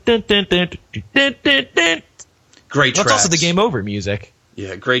 dun, dun, dun, dun, dun, dun, dun, dun. Great tracks. That's also the game over music.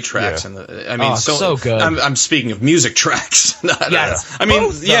 Yeah, great tracks. Yeah. So good. I'm speaking of music tracks. Yes.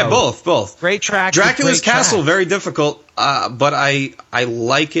 Both. Great tracks. Dracula's Castle, very difficult, but I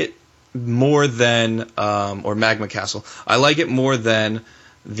like it more than, or Magma Castle, I like it more than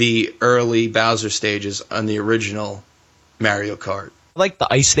the early Bowser stages on the original Mario Kart. I like the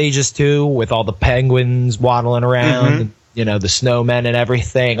ice stages too, with all the penguins waddling around. Mm-hmm. The snowmen and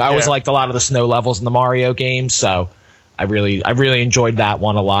everything. I always liked a lot of the snow levels in the Mario games, so I really enjoyed that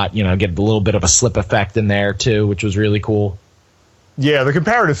one a lot. Get a little bit of a slip effect in there too, which was really cool. Yeah, the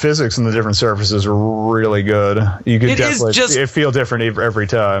comparative physics in the different surfaces are really good. You could it feel different every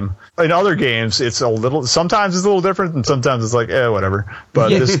time. In other games, sometimes it's a little different, and sometimes it's like, whatever.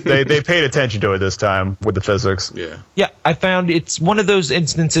 But they paid attention to it this time with the physics. Yeah, I found it's one of those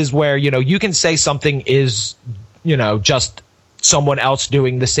instances where you can say something is just someone else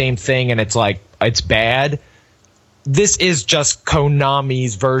doing the same thing and it's like, it's bad. This is just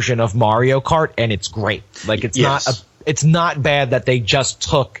Konami's version of Mario Kart, and it's great. Like, it's not bad that they just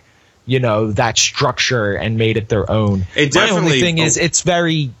took, that structure and made it their own. My only thing is it's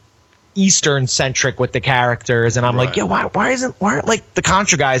very Eastern centric with the characters, and I'm like, why aren't like the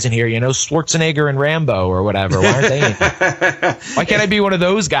Contra guys in here, Schwarzenegger and Rambo or whatever? Why aren't they in here? Why can't I be one of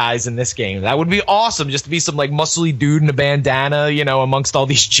those guys in this game? That would be awesome, just to be some like muscly dude in a bandana, amongst all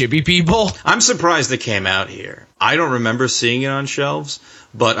these chibi people. I'm surprised it came out here. I don't remember seeing it on shelves,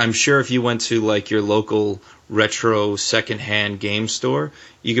 but I'm sure if you went to like your local retro secondhand game store,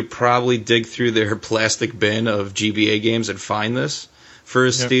 you could probably dig through their plastic bin of GBA games and find this for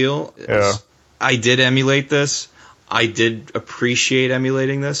a steal. Yeah. I did emulate this. I did appreciate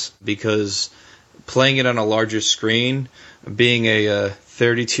emulating this because playing it on a larger screen, being a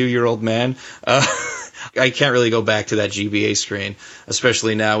 32-year-old man, I can't really go back to that GBA screen,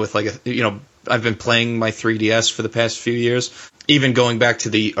 especially now with I've been playing my 3DS for the past few years. Even going back to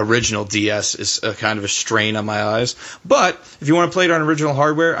the original DS is a kind of a strain on my eyes. But if you want to play it on original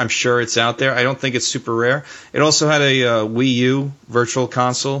hardware, I'm sure it's out there. I don't think it's super rare. It also had a Wii U Virtual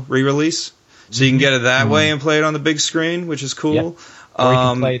Console re-release, so you can get it that way and play it on the big screen, which is cool. Yep. Or you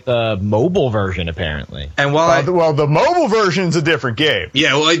can play the mobile version, apparently. And while the mobile version's a different game.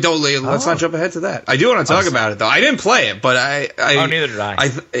 Yeah, well, let's not jump ahead to that. I do want to talk about it, though. I didn't play it, but neither did I.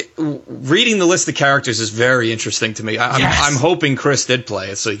 Reading the list of characters is very interesting to me. I'm hoping Chris did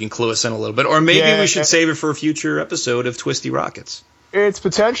play it, so he can clue us in a little bit. Or maybe we should save it for a future episode of Twisty Rockets. It's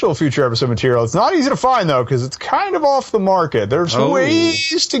potential future episode material. It's not easy to find, though, because it's kind of off the market. There's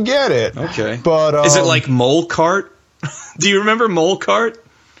ways to get it. Okay. But is it like Mole Cart? Do you remember Mole Cart?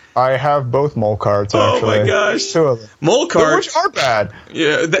 I have both Mole Carts, actually. Oh, my gosh. 2 of them. Mole Cart. Which aren't bad.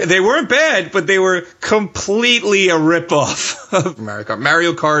 Yeah, they weren't bad, but they were completely a ripoff of Mario Kart.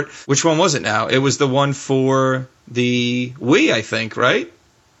 Mario Kart, which one was it now? It was the one for the Wii, I think, right?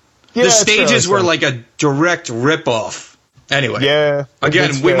 Yeah, the stages were like a direct ripoff. Anyway,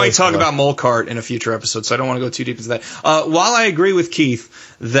 again, we might talk about Mole Cart in a future episode, so I don't want to go too deep into that. While I agree with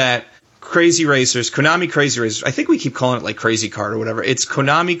Keith that Crazy Racers, Konami Crazy Racers, I think we keep calling it like Crazy Kart or whatever. It's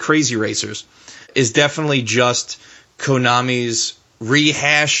Konami Crazy Racers is definitely just Konami's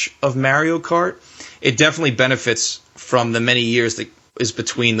rehash of Mario Kart. It definitely benefits from the many years that is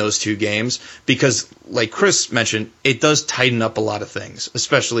between those two games because, like Chris mentioned, it does tighten up a lot of things,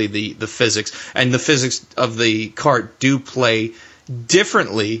 especially the physics. And the physics of the kart do play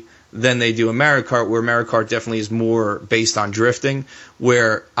differently than they do in Mario Kart, where Mario Kart definitely is more based on drifting,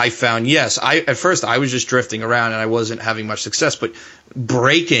 where I found, at first I was just drifting around and I wasn't having much success, but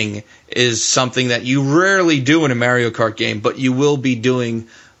braking is something that you rarely do in a Mario Kart game, but you will be doing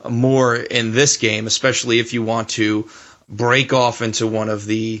more in this game, especially if you want to break off into one of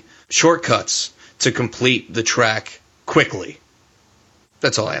the shortcuts to complete the track quickly.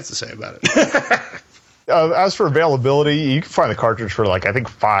 That's all I have to say about it. As for availability, you can find the cartridge for I think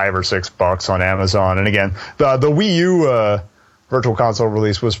 $5 or $6 on Amazon. And again, the Wii U Virtual Console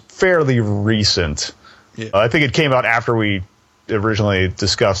release was fairly recent. Yeah. I think it came out after we originally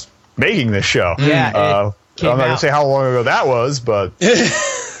discussed making this show. Yeah, I'm not going to say how long ago that was, but...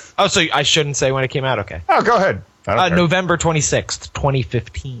 Oh, so I shouldn't say when it came out? Okay. Oh, go ahead. November 26th,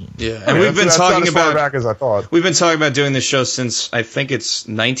 2015. Yeah, and we've been talking about as far back as I thought. We've been talking about doing this show since I think it's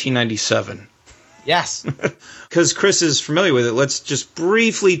 1997. Yes. Because Chris is familiar with it, let's just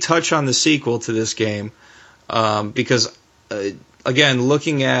briefly touch on the sequel to this game. Because, again,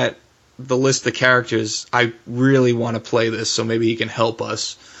 looking at the list of characters, I really want to play this, so maybe he can help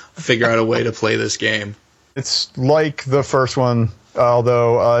us figure out a way to play this game. It's like the first one,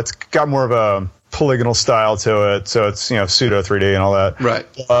 although it's got more of a polygonal style to it, so it's pseudo 3D and all that. Right.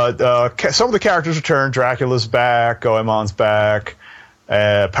 Some of the characters return. Dracula's back, Goemon's back.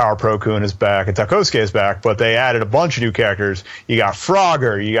 Power Pro Kun is back, and Takosuke is back, but they added a bunch of new characters. You got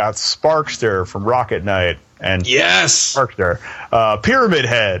Frogger, you got Sparkster from Rocket Knight, and Sparkster, Pyramid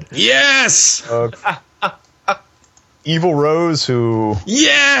Head, Evil Rose, who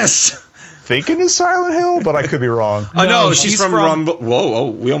thinking is Silent Hill, but I could be wrong. No, she's from Rumble.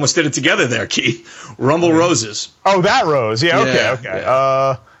 Whoa, we almost did it together there, Keith. Rumble Roses. Oh, that Rose. Yeah, okay.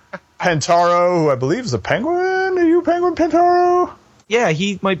 Yeah. Pentaro, who I believe is a penguin. Are you Penguin Pentaro? Yeah,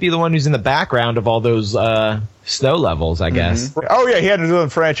 he might be the one who's in the background of all those snow levels, I guess. Oh, yeah, he had his own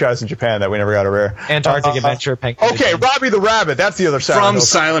franchise in Japan that we never got a rare. Antarctic Adventure. Penguin okay, Robbie the Rabbit. That's the other Silent Hill. From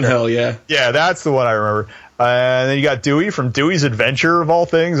Silent Hill, yeah. Yeah, that's the one I remember. And then you got Dewey from Dewey's Adventure, of all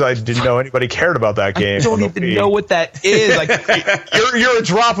things. I didn't know anybody cared about that game. I don't even know what that is. You're a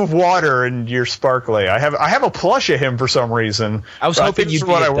drop of water and you're sparkly. I have a plush of him for some reason. I was hoping you'd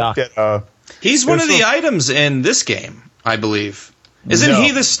be a duck. He's one of the items in this game, I believe. Isn't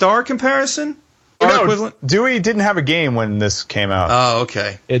he the star comparison? No, equivalent? Dewey didn't have a game when this came out. Oh,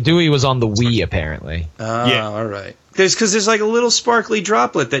 okay. Yeah, Dewey was on the Wii, apparently. All right. There's like a little sparkly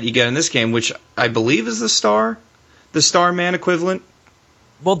droplet that you get in this game, which I believe is the Starman equivalent.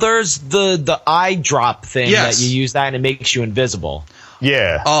 Well, there's the eye drop thing that you use that and it makes you invisible.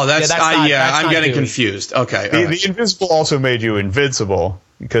 Yeah. Oh, I'm getting confused. Okay. The invisible also made you invincible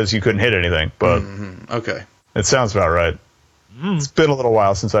because you couldn't hit anything. But okay, it sounds about right. It's been a little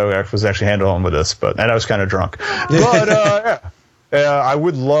while since I was actually handling with this, and I was kind of drunk. But I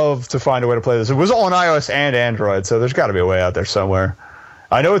would love to find a way to play this. It was on iOS and Android, so there's got to be a way out there somewhere.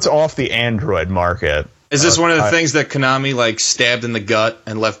 I know it's off the Android market. Is this one of the things that Konami stabbed in the gut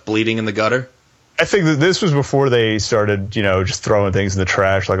and left bleeding in the gutter? I think that this was before they started, just throwing things in the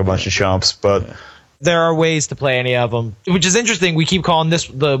trash like a bunch of chumps. But there are ways to play any of them, which is interesting. We keep calling this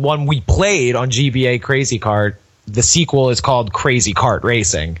the one we played on GBA Crazy Kart. The sequel is called Crazy Kart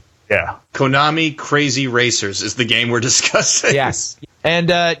Racing. Yeah. Konami Crazy Racers is the game we're discussing. Yes. And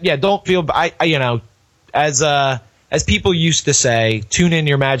don't feel as people used to say, tune in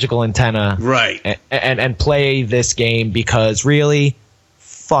your magical antenna, right, and play this game, because really,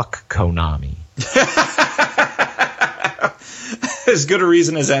 fuck Konami. As good a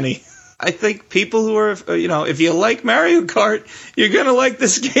reason as any. I think people who are, if you like Mario Kart, you're gonna like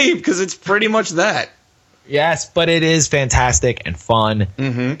this game because it's pretty much that. Yes, but it is fantastic and fun,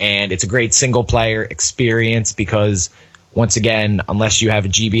 and it's a great single-player experience because, once again, unless you have a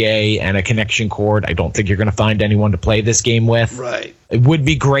GBA and a connection cord, I don't think you're going to find anyone to play this game with. Right. It would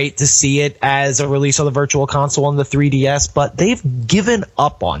be great to see it as a release of the Virtual Console on the 3DS, but they've given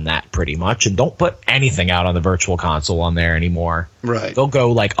up on that pretty much and don't put anything out on the Virtual Console on there anymore. Right. They'll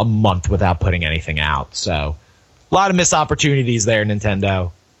go like a month without putting anything out, so a lot of missed opportunities there,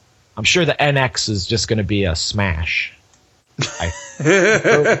 Nintendo. I'm sure the NX is just going to be a smash.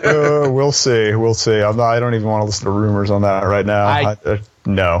 We'll see. We'll see. I don't even want to listen to rumors on that right now.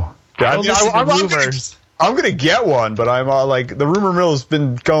 No. I'm going to get one, but I'm the rumor mill has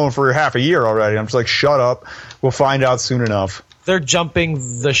been going for half a year already. I'm just like, shut up. We'll find out soon enough. They're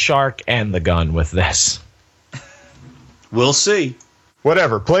jumping the shark and the gun with this. We'll see.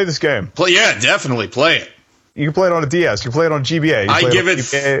 Whatever. Play this game. Yeah, definitely play it. You can play it on a DS. You can play it on GBA. I give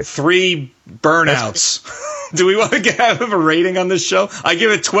it 3 burnouts. Do we want to have a rating on this show? I give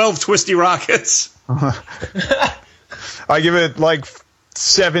it 12 Twisty Rockets. I give it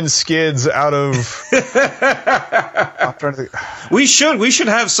 7 skids out of. I'm trying to think. We should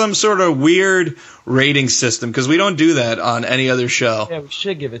have some sort of weird rating system because we don't do that on any other show. Yeah, we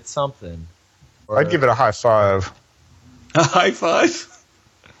should give it something. I'd give it a high 5. A high 5?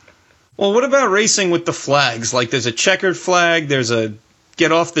 Well, what about racing with the flags? Like, there's a checkered flag, there's a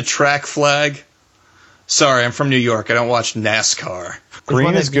get off the track flag. Sorry, I'm from New York. I don't watch NASCAR.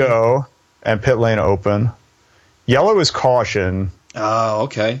 Green is go and pit lane open. Yellow is caution. Oh,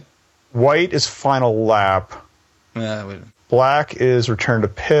 okay. White is final lap. Black is return to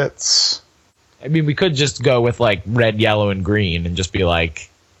pits. I mean, we could just go with red, yellow, and green and just be like,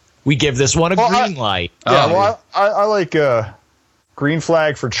 we give this one a green light. Yeah, I like green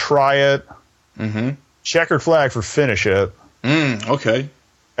flag for try it. Checkered flag for finish it. Okay.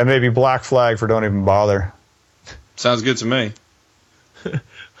 And maybe black flag for don't even bother. Sounds good to me. Do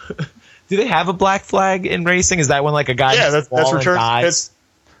they have a black flag in racing? Is that when a guy that's return? Dies?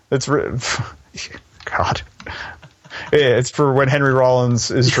 God. It's for when Henry Rollins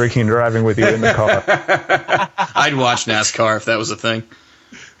is drinking and driving with you in the car. I'd watch NASCAR if that was a thing.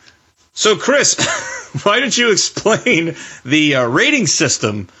 So, Chris, why don't you explain the rating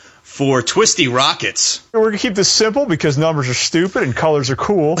system for Twisty Rockets? We're going to keep this simple because numbers are stupid and colors are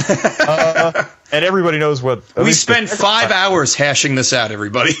cool. And everybody knows what... We spent 5 hours hashing this out,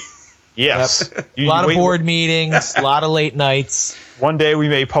 everybody. Yes. Yep. A lot of board meetings, a lot of late nights. One day we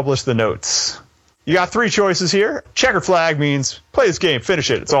may publish the notes. You got 3 choices here. Checkered flag means play this game, finish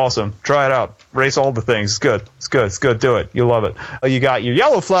it. It's awesome. Try it out. Race all the things. It's good. It's good. It's good. Do it. You'll love it. You got your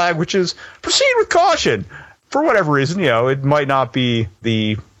yellow flag, which is proceed with caution. For whatever reason, it might not be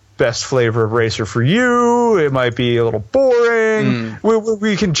the best flavor of racer for you. It might be a little boring.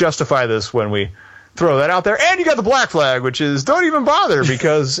 We can justify this when we throw that out there. And you got the black flag, which is don't even bother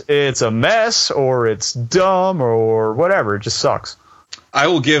because it's a mess or it's dumb or whatever. It just sucks. I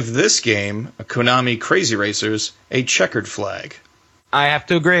will give this game, Konami Crazy Racers, a checkered flag. I have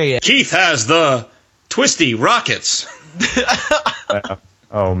to agree. Keith has the Twisty Rockets.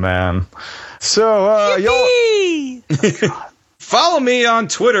 Oh, man. So, follow me on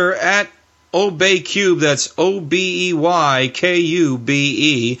Twitter at ObeyCube. That's OBEYKUBE.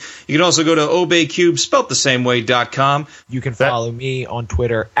 You can also go to ObeyCube, spelt the same way.com. You can follow me on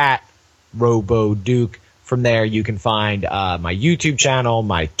Twitter at RoboDuke. From there, you can find my YouTube channel,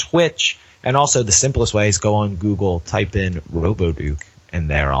 my Twitch, and also the simplest way is go on Google, type in RoboDuke, and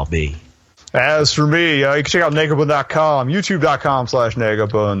there I'll be. As for me, you can check out Negabun.com,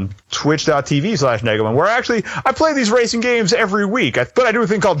 YouTube.com/Negabun, Twitch.tv/Negabun, where I play these racing games every week. But I do a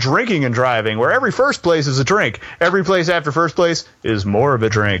thing called Drinking and Driving, where every first place is a drink. Every place after first place is more of a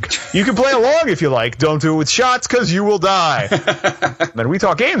drink. You can play along if you like. Don't do it with shots, because you will die. Then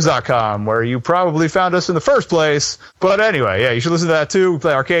WeTalkGames.com, where you probably found us in the first place. But anyway, you should listen to that too. We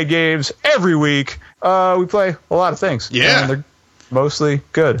play arcade games every week. We play a lot of things. Yeah. And they're mostly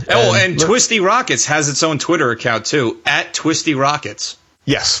good. And Twisty Rockets has its own Twitter account too, at Twisty Rockets.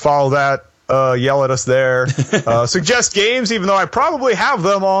 Yes, follow that. Yell at us there. Suggest games, even though I probably have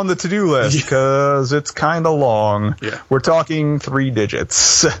them on the to-do list because it's kind of long. Yeah. We're talking 3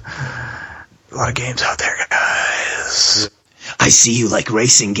 digits. A lot of games out there, guys. I see you like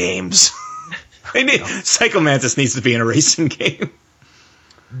racing games. Psycho Mantis needs to be in a racing game.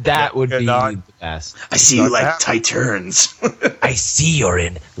 That would be the best. I see you like tight turns. I see you're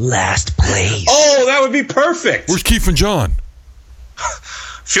in last place. Oh, that would be perfect. Where's Keith and John?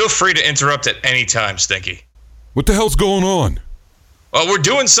 Feel free to interrupt at any time, Stinky. What the hell's going on? Well, we're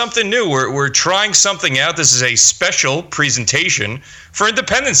doing something new. We're trying something out. This is a special presentation for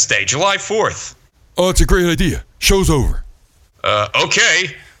Independence Day, July 4th. Oh, it's a great idea. Show's over.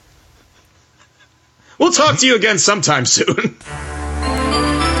 Okay. We'll talk to you again sometime soon.